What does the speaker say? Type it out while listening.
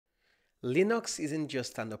Linux isn't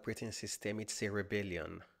just an operating system, it's a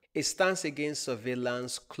rebellion. It stands against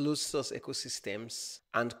surveillance, closed source ecosystems,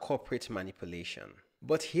 and corporate manipulation.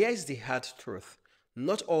 But here's the hard truth.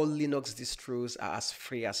 Not all Linux distros are as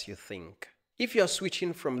free as you think. If you're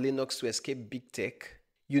switching from Linux to escape big tech,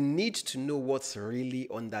 you need to know what's really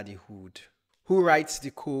under the hood. Who writes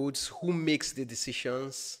the codes, who makes the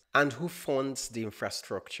decisions, and who funds the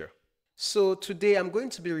infrastructure. So today I'm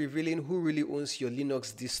going to be revealing who really owns your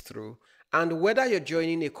Linux distro and whether you're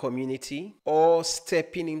joining a community or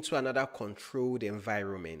stepping into another controlled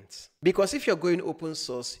environment. Because if you're going open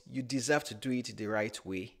source, you deserve to do it the right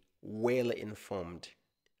way, well informed.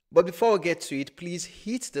 But before we get to it, please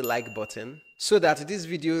hit the like button so that this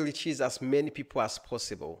video reaches as many people as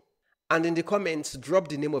possible. And in the comments, drop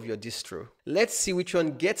the name of your distro. Let's see which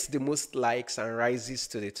one gets the most likes and rises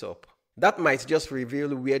to the top. That might just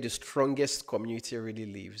reveal where the strongest community really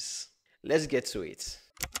lives. Let's get to it.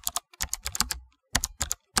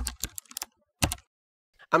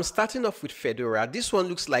 I'm starting off with Fedora. This one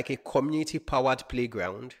looks like a community-powered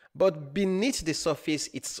playground, but beneath the surface,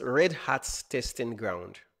 it's Red Hat's testing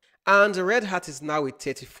ground. And Red Hat is now a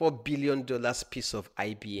 $34 billion piece of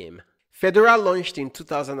IBM. Fedora launched in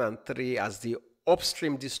 2003 as the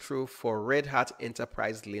upstream distro for Red Hat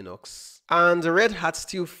Enterprise Linux. And Red Hat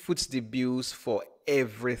still foots the bills for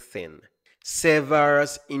everything.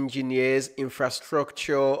 Servers, engineers,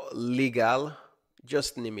 infrastructure, legal,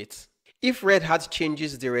 just name it. If Red Hat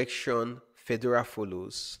changes direction, Fedora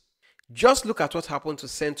follows. Just look at what happened to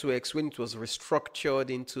CentOS when it was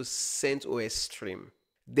restructured into CentOS Stream,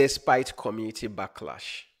 despite community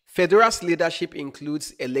backlash. Fedora's leadership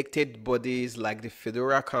includes elected bodies like the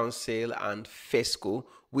Fedora Council and FESCO,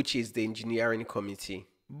 which is the engineering committee.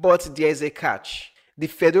 But there's a catch. The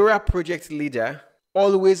Fedora project leader,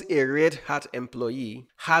 always a Red Hat employee,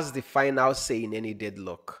 has the final say in any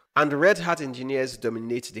deadlock. And Red Hat engineers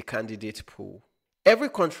dominate the candidate pool. Every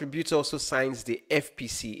contributor also signs the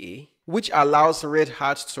FPCA, which allows Red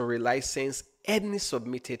Hat to relicense any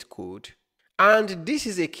submitted code. And this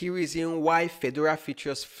is a key reason why Fedora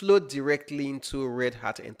features flow directly into Red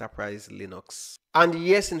Hat Enterprise Linux. And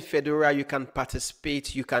yes, in Fedora you can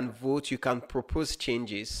participate, you can vote, you can propose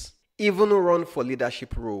changes, even run for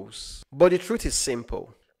leadership roles. But the truth is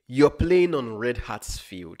simple. You're playing on Red Hat's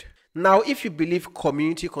field. Now, if you believe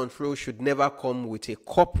community control should never come with a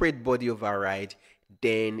corporate body override,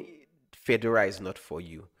 then Fedora is not for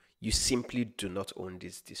you. You simply do not own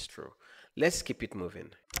this distro. Let's keep it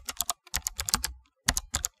moving.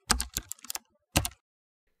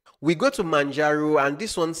 We go to Manjaro, and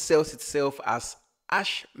this one sells itself as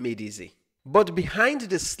Ash Made Easy. But behind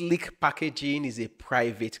the sleek packaging is a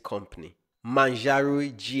private company,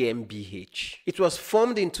 Manjaro GmbH. It was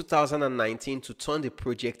formed in 2019 to turn the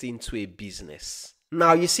project into a business.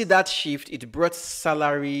 Now you see that shift, it brought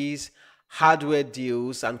salaries, hardware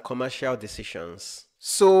deals, and commercial decisions.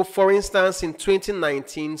 So for instance, in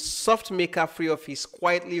 2019, SoftMaker FreeOffice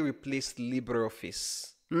quietly replaced LibreOffice.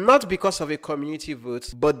 Not because of a community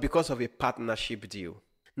vote, but because of a partnership deal.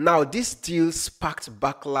 Now, this deal sparked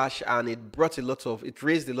backlash and it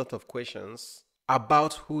raised a lot of questions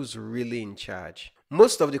about who's really in charge.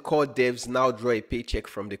 Most of the core devs now draw a paycheck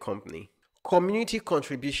from the company. Community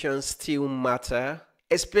contributions still matter,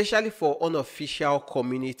 especially for unofficial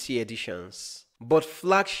community editions. But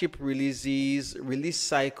flagship releases, release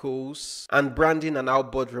cycles, and branding are now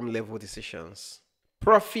boardroom level decisions.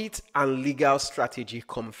 Profit and legal strategy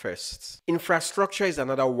come first. Infrastructure is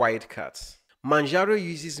another wildcard. Manjaro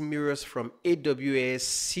uses mirrors from AWS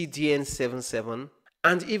CDN 77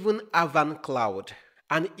 and even Avan Cloud,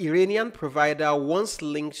 an Iranian provider once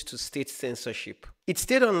linked to state censorship. It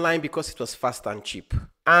stayed online because it was fast and cheap.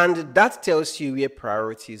 And that tells you where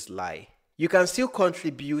priorities lie. You can still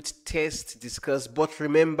contribute, test, discuss, but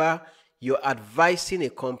remember, you're advising a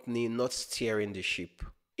company, not steering the ship.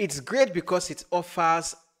 It's great because it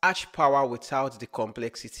offers arch power without the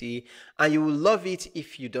complexity, and you will love it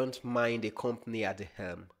if you don't mind a company at the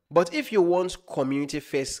helm. But if you want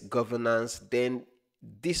community-first governance, then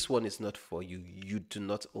this one is not for you. You do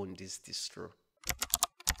not own this distro.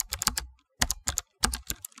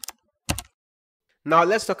 Now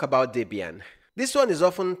let's talk about Debian. This one is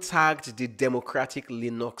often tagged the democratic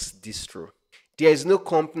Linux distro. There is no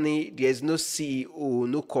company, there is no CEO,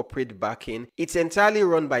 no corporate backing. It's entirely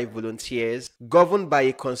run by volunteers, governed by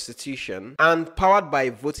a constitution, and powered by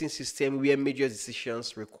a voting system where major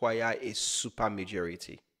decisions require a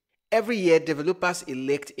supermajority. Every year, developers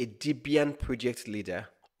elect a Debian project leader,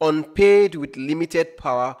 unpaid with limited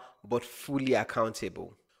power but fully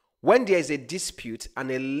accountable. When there is a dispute, an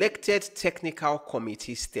elected technical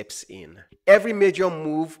committee steps in. Every major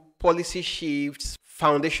move policy shifts,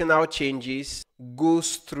 foundational changes,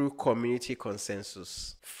 goes through community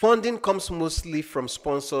consensus. Funding comes mostly from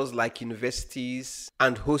sponsors like universities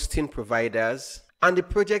and hosting providers, and the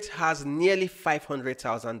project has nearly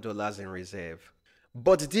 $500,000 in reserve.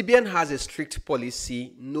 But Debian has a strict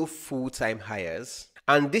policy, no full-time hires,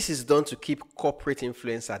 and this is done to keep corporate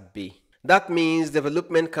influence at bay. That means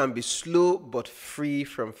development can be slow but free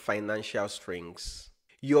from financial strings.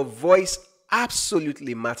 Your voice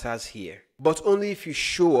absolutely matters here, but only if you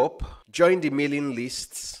show up, join the mailing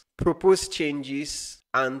lists, propose changes,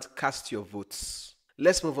 and cast your votes.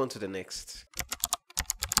 Let's move on to the next.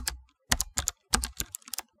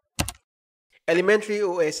 Elementary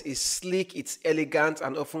OS is sleek, it's elegant,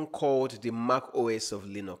 and often called the Mac OS of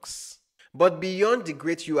Linux. But beyond the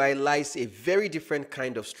great UI lies a very different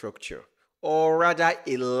kind of structure, or rather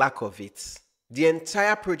a lack of it. The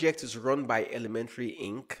entire project is run by Elementary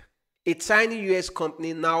Inc., a tiny US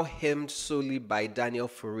company now helmed solely by Daniel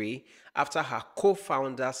Foray after her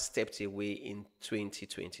co-founder stepped away in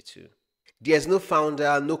 2022. There's no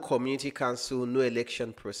founder, no community council, no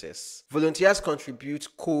election process. Volunteers contribute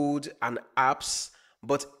code and apps,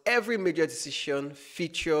 but every major decision,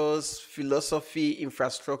 features, philosophy,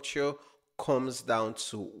 infrastructure comes down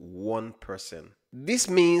to one person. This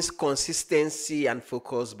means consistency and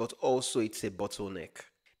focus, but also it's a bottleneck.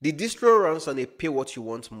 The distro runs on a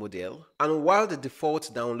pay-what-you-want model, and while the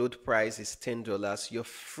default download price is $10, you're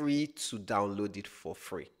free to download it for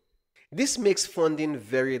free. This makes funding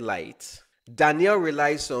very light. Daniel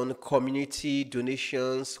relies on community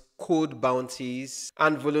donations, code bounties,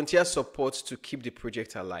 and volunteer support to keep the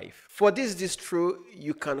project alive. For this distro,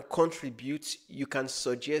 you can contribute, you can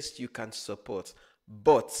suggest, you can support,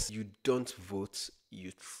 but you don't vote,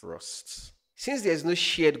 you trust. Since there is no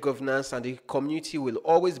shared governance and the community will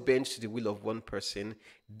always bend to the will of one person,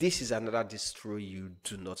 this is another distro you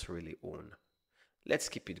do not really own. Let's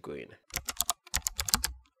keep it going.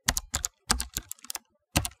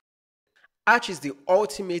 Arch is the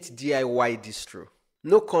ultimate DIY distro.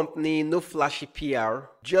 No company, no flashy PR,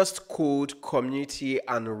 just code, community,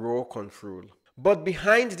 and raw control. But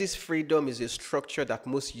behind this freedom is a structure that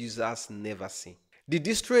most users never see. The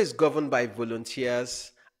distro is governed by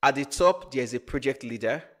volunteers. At the top, there is a project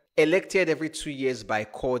leader, elected every 2 years by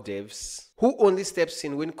core devs, who only steps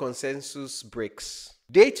in when consensus breaks.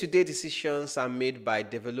 Day-to-day decisions are made by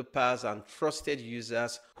developers and trusted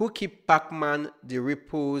users who keep Pacman, the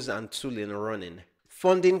repos, and tooling running.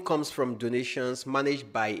 Funding comes from donations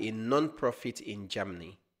managed by a non-profit in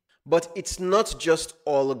Germany. But it's not just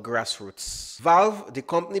all grassroots. Valve, the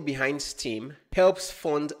company behind Steam, helps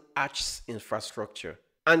fund Arch's infrastructure.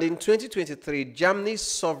 And in 2023, Germany's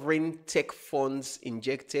sovereign tech funds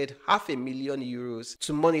injected €500,000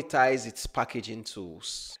 to monetize its packaging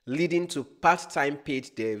tools, leading to part-time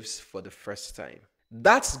paid devs for the first time.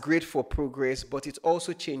 That's great for progress, but it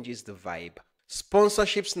also changes the vibe.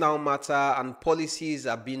 Sponsorships now matter and policies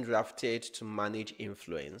are being drafted to manage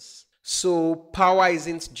influence. So power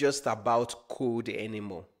isn't just about code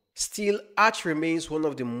anymore. Still, Arch remains one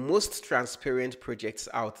of the most transparent projects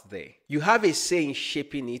out there. You have a say in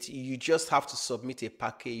shaping it, you just have to submit a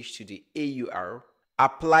package to the AUR,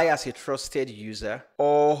 apply as a trusted user,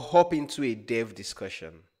 or hop into a dev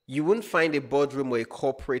discussion. You won't find a boardroom or a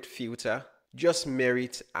corporate filter, just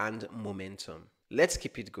merit and momentum. Let's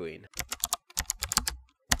keep it going.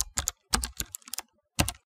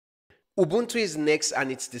 Ubuntu is next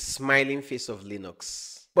and it's the smiling face of Linux.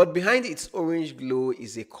 But behind its orange glow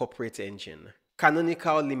is a corporate engine.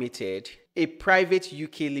 Canonical Limited, a private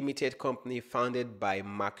UK limited company founded by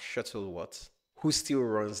Mark Shuttleworth, who still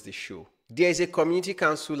runs the show. There is a community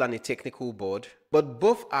council and a technical board, but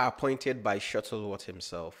both are appointed by Shuttleworth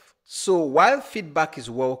himself. So while feedback is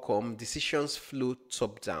welcome, decisions flow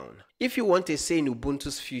top down. If you want a say in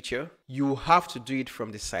Ubuntu's future, you have to do it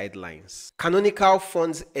from the sidelines. Canonical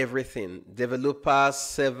funds everything: developers,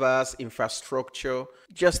 servers, infrastructure,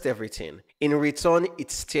 just everything. In return, it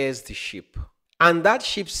steers the ship. And that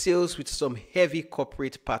ship sails with some heavy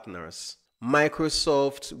corporate partners: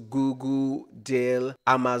 Microsoft, Google, Dell,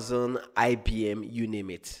 Amazon, IBM, you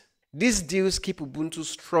name it. These deals keep Ubuntu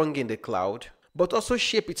strong in the cloud, but also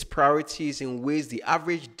shape its priorities in ways the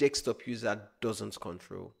average desktop user doesn't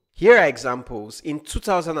control. Here are examples. In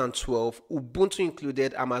 2012, Ubuntu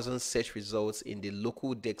included Amazon search results in the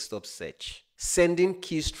local desktop search, sending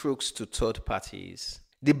keystrokes to third parties.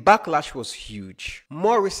 The backlash was huge.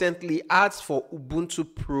 More recently, ads for Ubuntu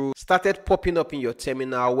Pro started popping up in your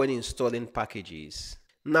terminal when installing packages.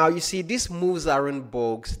 Now you see, these moves aren't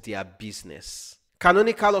bugs, they are business.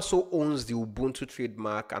 Canonical also owns the Ubuntu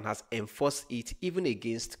trademark and has enforced it even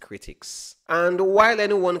against critics. And while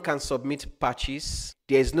anyone can submit patches,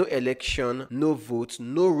 there is no election, no vote,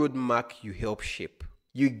 no roadmap you help shape.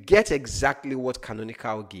 You get exactly what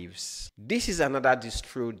Canonical gives. This is another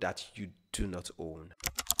distro that you do not own.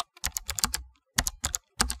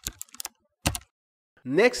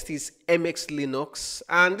 Next is MX Linux,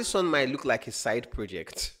 and this one might look like a side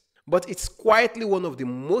project, but it's quietly one of the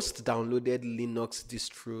most downloaded Linux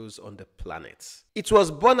distros on the planet. It was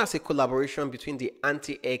born as a collaboration between the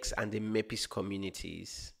Anti-X and the Mepis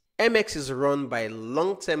communities. MX is run by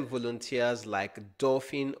long-term volunteers like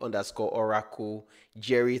Dolphin_Oracle,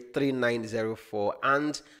 Jerry3904,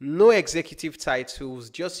 and no executive titles,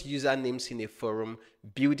 just usernames in a forum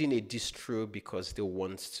building a distro because they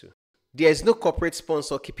want to. There is no corporate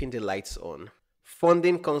sponsor keeping the lights on.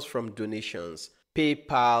 Funding comes from donations,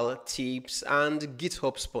 PayPal, tips, and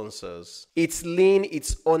GitHub sponsors. It's lean,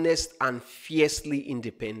 it's honest, and fiercely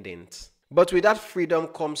independent. But with that freedom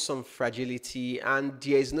comes some fragility, and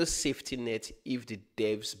there is no safety net if the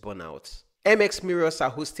devs burn out. MX mirrors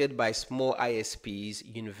are hosted by small ISPs,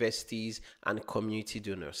 universities, and community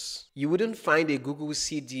donors. You wouldn't find a Google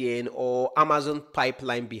CDN or Amazon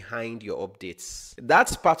pipeline behind your updates.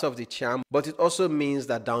 That's part of the charm, but it also means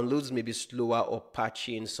that downloads may be slower or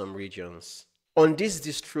patchy in some regions. On this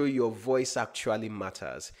distro, your voice actually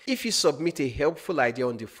matters. If you submit a helpful idea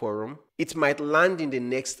on the forum, it might land in the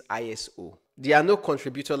next ISO. There are no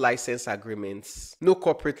contributor license agreements, no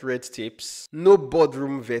corporate red tapes, no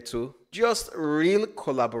boardroom veto, just real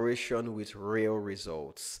collaboration with real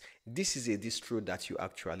results. This is a distro that you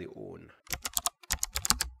actually own.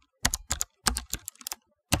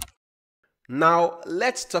 Now,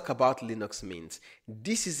 let's talk about Linux Mint.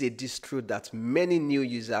 This is a distro that many new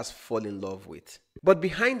users fall in love with. But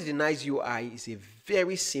behind the nice UI is a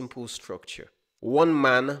very simple structure. One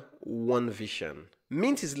man, one vision.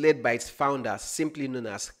 Mint is led by its founder, simply known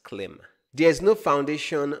as Clem. There is no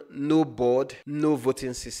foundation, no board, no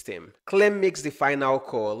voting system. Clem makes the final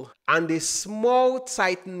call, and a small,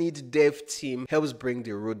 tight-knit dev team helps bring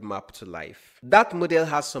the roadmap to life. That model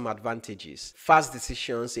has some advantages: fast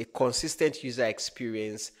decisions, a consistent user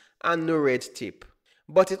experience, and no red tape.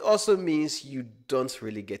 But it also means you don't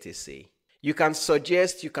really get a say. You can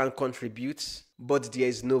suggest, you can contribute, but there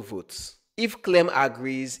is no vote. If Clem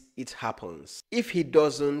agrees, it happens. If he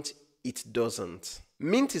doesn't, it doesn't.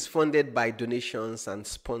 Mint is funded by donations and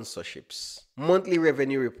sponsorships. Monthly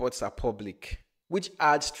revenue reports are public, which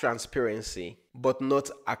adds transparency, but not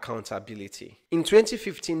accountability. In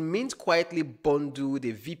 2015, Mint quietly bundled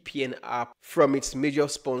a VPN app from its major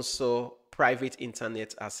sponsor, Private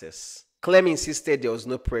Internet Access. Clem insisted there was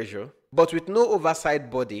no pressure, but with no oversight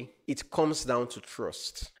body, it comes down to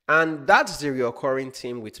trust. And that's the recurring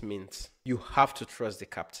theme with Mint. You have to trust the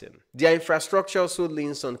captain. Their infrastructure also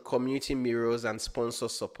leans on community mirrors and sponsor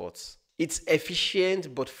support. It's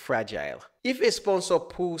efficient but fragile. If a sponsor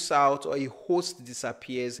pulls out or a host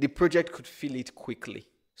disappears, the project could feel it quickly.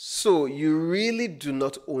 So you really do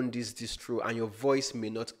not own this distro, and your voice may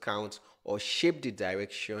not count or shape the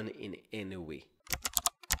direction in any way.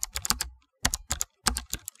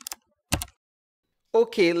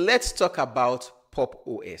 Okay, let's talk about Pop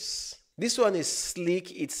OS. This one is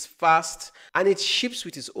sleek, it's fast, and it ships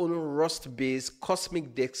with its own Rust-based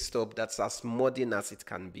cosmic desktop that's as modern as it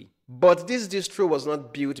can be. But this distro was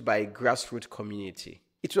not built by a grassroots community.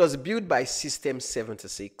 It was built by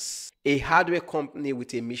System76, a hardware company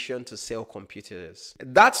with a mission to sell computers.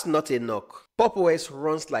 That's not a knock. Pop OS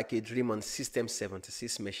runs like a dream on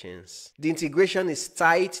System76 machines. The integration is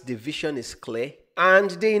tight, the vision is clear,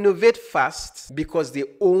 and they innovate fast because they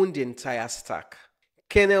own the entire stack.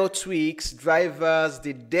 Kernel tweaks, drivers,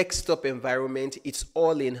 the desktop environment, it's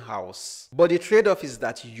all in-house. But the trade-off is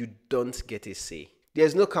that you don't get a say.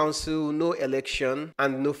 There's no council, no election,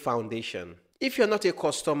 and no foundation. If you're not a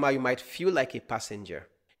customer, you might feel like a passenger.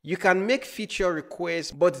 You can make feature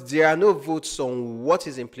requests, but there are no votes on what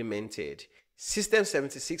is implemented.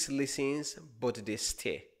 System76 listens, but they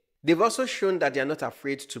stay. They've also shown that they are not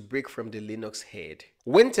afraid to break from the Linux head.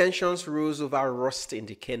 When tensions rose over Rust in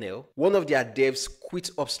the kernel, one of their devs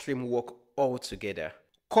quit upstream work altogether,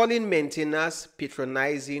 calling maintainers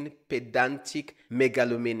patronizing, pedantic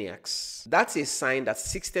megalomaniacs. That's a sign that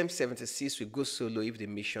System76 will go solo if the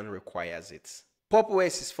mission requires it. Pop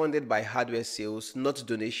OS is funded by hardware sales, not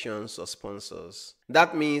donations or sponsors.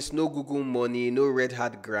 That means no Google money, no Red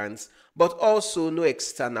Hat grants, but also no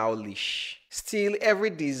external leash. Still, every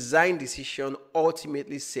design decision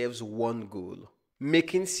ultimately serves one goal: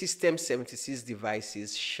 making System76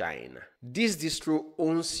 devices shine. This distro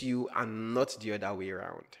owns you and not the other way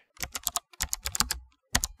around.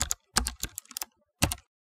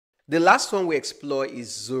 The last one we explore is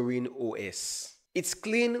Zorin OS. It's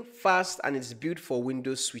clean, fast, and it's built for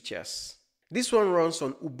Windows switchers. This one runs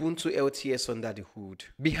on Ubuntu LTS under the hood.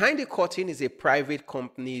 Behind the curtain is a private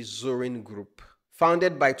company, Zorin Group,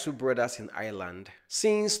 founded by two brothers in Ireland.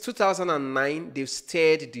 Since 2009, they've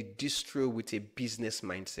steered the distro with a business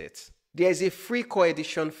mindset. There is a free core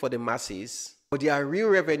edition for the masses, but their real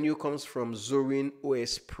revenue comes from Zorin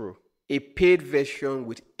OS Pro, a paid version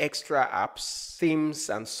with extra apps, themes,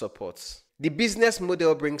 and support. The business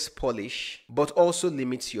model brings polish, but also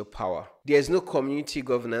limits your power. There is no community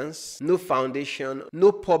governance, no foundation,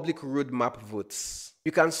 no public roadmap votes.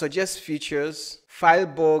 You can suggest features, file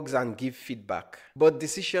bugs, and give feedback, but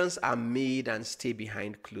decisions are made and stay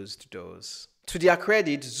behind closed doors. To their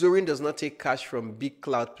credit, Zorin does not take cash from big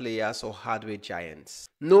cloud players or hardware giants.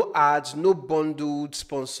 No ads, no bundled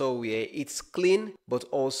sponsorware. It's clean, but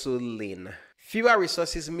also lean. Fewer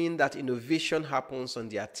resources mean that innovation happens on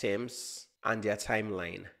their terms and their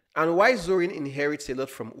timeline. And while Zorin inherits a lot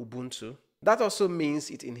from Ubuntu, that also means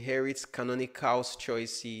it inherits Canonical's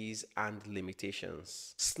choices and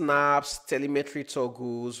limitations. Snaps, telemetry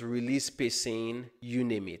toggles, release pacing, you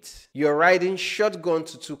name it. You're riding shotgun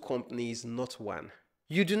to two companies, not one.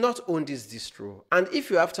 You do not own this distro. And if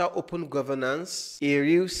you're after open governance, a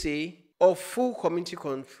real say, or full community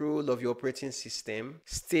control of your operating system,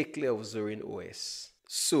 stay clear of Zorin OS.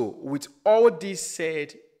 So, with all this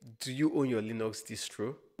said, do you own your Linux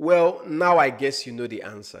distro? Well, now I guess you know the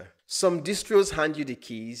answer. Some distros hand you the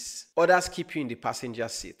keys, others keep you in the passenger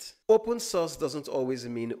seat. Open source doesn't always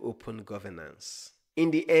mean open governance. In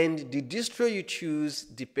the end, the distro you choose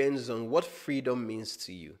depends on what freedom means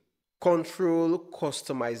to you. Control,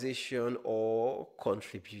 customization, or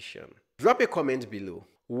contribution. Drop a comment below.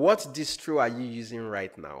 What distro are you using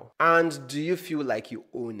right now? And do you feel like you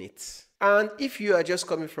own it? And if you are just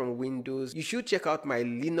coming from Windows, you should check out my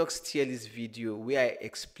Linux tier list video where I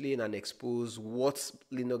explain and expose what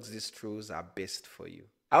Linux distros are best for you.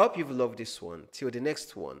 I hope you've loved this one. Till the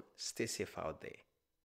next one, stay safe out there.